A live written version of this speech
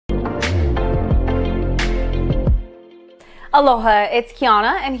Aloha, it's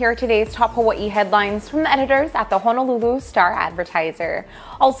Kiana, and here are today's top Hawaii headlines from the editors at the Honolulu Star Advertiser.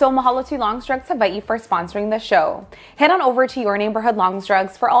 Also, mahalo to Longs Drugs Hawaii for sponsoring the show. Head on over to your neighborhood Longs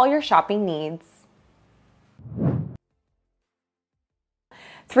Drugs for all your shopping needs.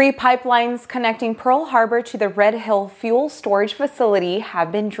 3 pipelines connecting Pearl Harbor to the Red Hill fuel storage facility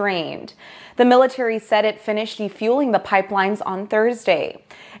have been drained. The military said it finished defueling the pipelines on Thursday.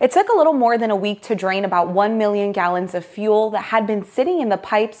 It took a little more than a week to drain about 1 million gallons of fuel that had been sitting in the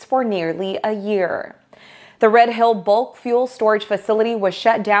pipes for nearly a year. The Red Hill bulk fuel storage facility was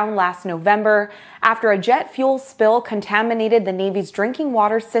shut down last November after a jet fuel spill contaminated the Navy's drinking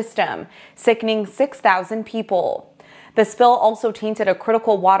water system, sickening 6,000 people. The spill also tainted a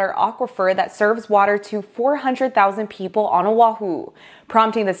critical water aquifer that serves water to 400,000 people on Oahu,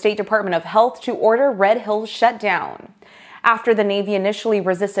 prompting the State Department of Health to order Red Hill's shutdown. After the Navy initially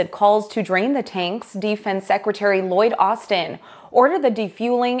resisted calls to drain the tanks, Defense Secretary Lloyd Austin ordered the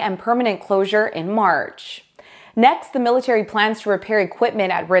defueling and permanent closure in March. Next, the military plans to repair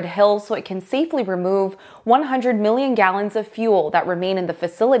equipment at Red Hill so it can safely remove 100 million gallons of fuel that remain in the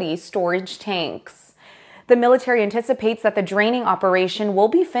facility's storage tanks. The military anticipates that the draining operation will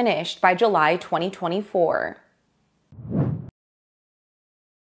be finished by July 2024.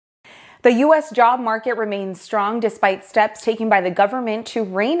 The U.S. job market remains strong despite steps taken by the government to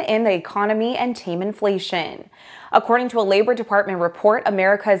rein in the economy and tame inflation. According to a Labor Department report,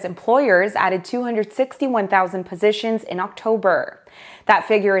 America's employers added 261,000 positions in October. That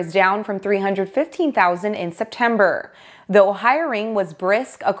figure is down from 315,000 in September, though hiring was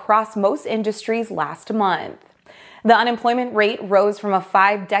brisk across most industries last month. The unemployment rate rose from a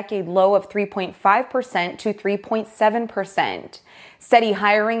 5-decade low of 3.5% to 3.7%. Steady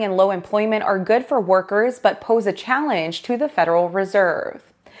hiring and low employment are good for workers, but pose a challenge to the Federal Reserve.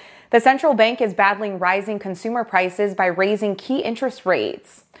 The central bank is battling rising consumer prices by raising key interest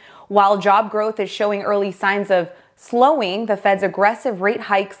rates. While job growth is showing early signs of slowing, the Fed's aggressive rate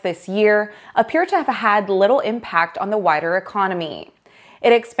hikes this year appear to have had little impact on the wider economy.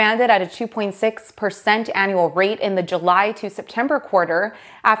 It expanded at a 2.6% annual rate in the July to September quarter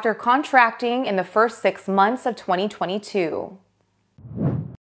after contracting in the first 6 months of 2022.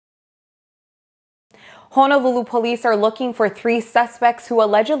 Honolulu police are looking for 3 suspects who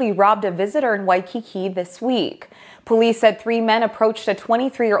allegedly robbed a visitor in Waikiki this week. Police said 3 men approached a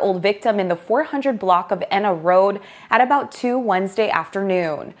 23-year-old victim in the 400 block of Enna Road at about 2 Wednesday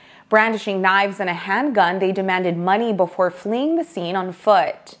afternoon. Brandishing knives and a handgun, they demanded money before fleeing the scene on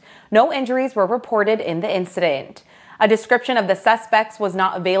foot. No injuries were reported in the incident. A description of the suspects was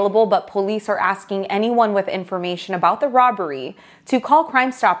not available, but police are asking anyone with information about the robbery to call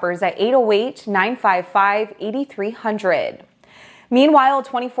Crime Stoppers at 808-955-8300. Meanwhile, a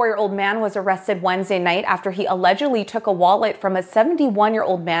 24-year-old man was arrested Wednesday night after he allegedly took a wallet from a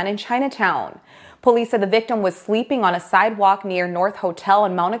 71-year-old man in Chinatown. Police said the victim was sleeping on a sidewalk near North Hotel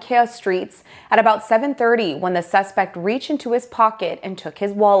and Mauna Kea streets at about 7:30 when the suspect reached into his pocket and took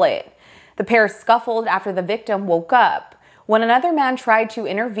his wallet. The pair scuffled after the victim woke up. When another man tried to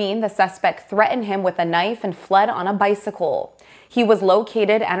intervene, the suspect threatened him with a knife and fled on a bicycle. He was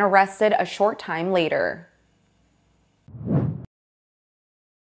located and arrested a short time later.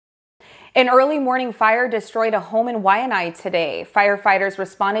 An early morning fire destroyed a home in Waianae today. Firefighters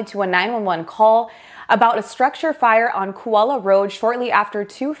responded to a 911 call about a structure fire on Kuala Road shortly after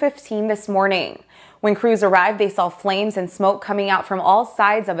 2:15 this morning. When crews arrived, they saw flames and smoke coming out from all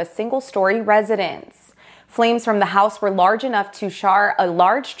sides of a single-story residence. Flames from the house were large enough to char a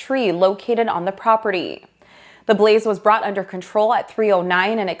large tree located on the property. The blaze was brought under control at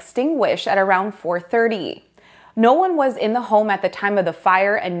 3:09 and extinguished at around 4:30. No one was in the home at the time of the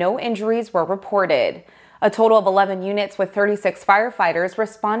fire and no injuries were reported. A total of 11 units with 36 firefighters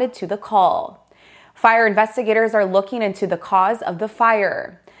responded to the call. Fire investigators are looking into the cause of the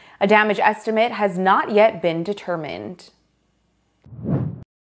fire. A damage estimate has not yet been determined.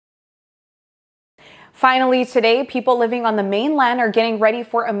 Finally, today, people living on the mainland are getting ready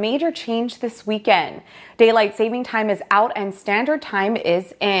for a major change this weekend. Daylight saving time is out and standard time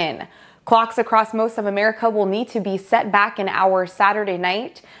is in. Clocks across most of America will need to be set back an hour Saturday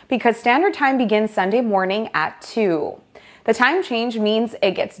night because standard time begins Sunday morning at 2. The time change means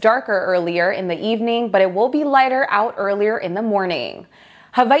it gets darker earlier in the evening, but it will be lighter out earlier in the morning.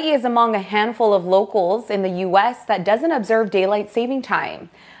 Hawaii is among a handful of locals in the U.S. that doesn't observe daylight saving time.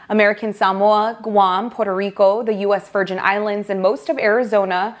 American Samoa, Guam, Puerto Rico, the U.S. Virgin Islands, and most of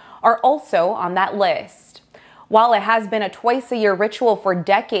Arizona are also on that list. While it has been a twice-a-year ritual for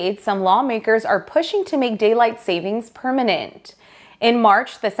decades, some lawmakers are pushing to make daylight savings permanent. In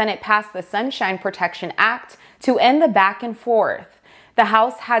March, the Senate passed the Sunshine Protection Act to end the back and forth. The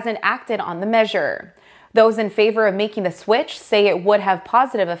House hasn't acted on the measure. Those in favor of making the switch say it would have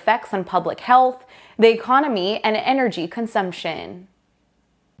positive effects on public health, the economy, and energy consumption.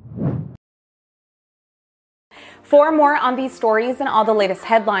 For more on these stories and all the latest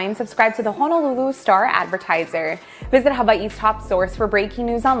headlines, subscribe to the Honolulu Star Advertiser. Visit Hawaii's top source for breaking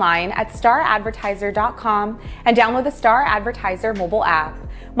news online at staradvertiser.com and download the Star Advertiser mobile app.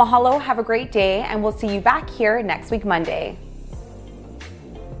 Mahalo, have a great day, and we'll see you back here next week, Monday.